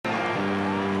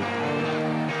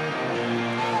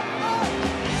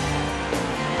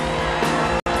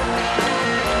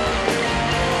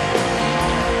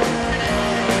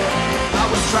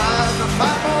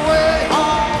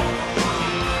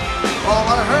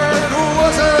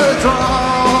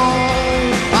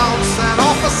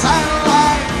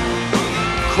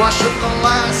the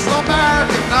last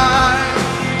American night.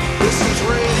 This is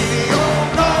radio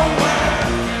nowhere.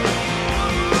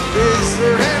 Is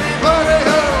there anybody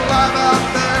alive out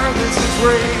there? This is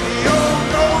radio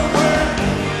nowhere.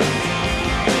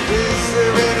 Is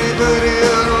there anybody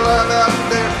alive out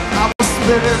there? I was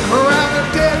spinning around a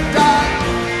dead dime,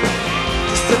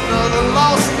 just another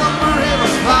lost number in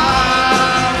a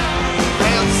file.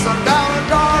 And sundown a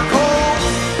dark hole,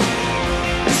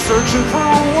 searching for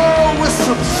a world with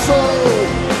some soul.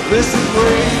 This is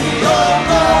radio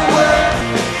nowhere.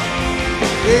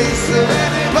 Is there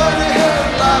anybody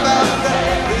alive out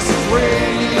there? This is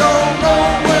radio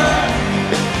nowhere.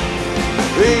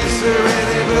 Is there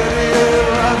anybody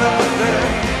alive out there?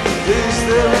 Is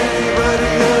there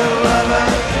anybody alive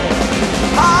out there?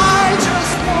 I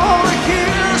just wanna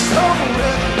hear some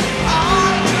rhythm.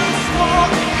 I just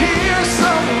wanna hear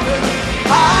some rhythm.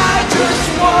 I just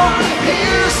wanna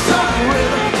hear some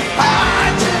rhythm.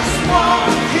 I just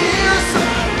wanna hear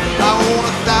some. I want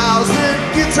 1,000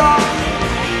 guitars.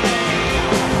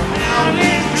 I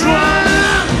need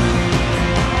drum.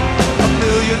 A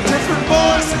million different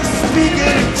voices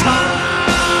speaking in tongue.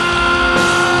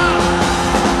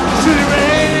 To the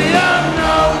radio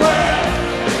nowhere.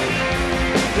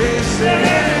 Is there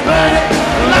anybody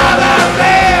alive out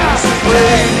there? This is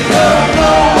radio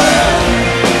nowhere.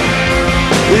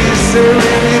 Is there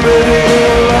anybody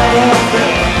alive out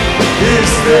there?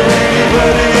 Is there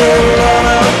anybody alive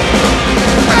out there?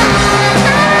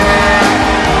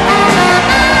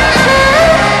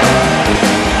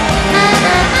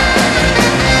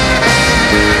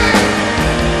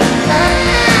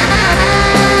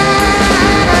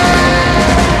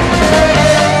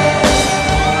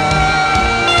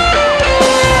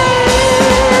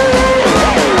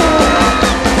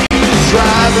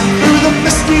 Driving through the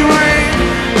misty rain,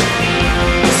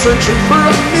 searching for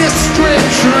a mystery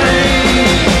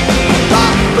train,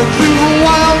 bopping through the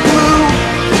wild blue,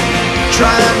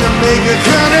 trying to make a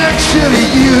connection to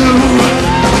you.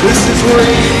 This is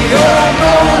radio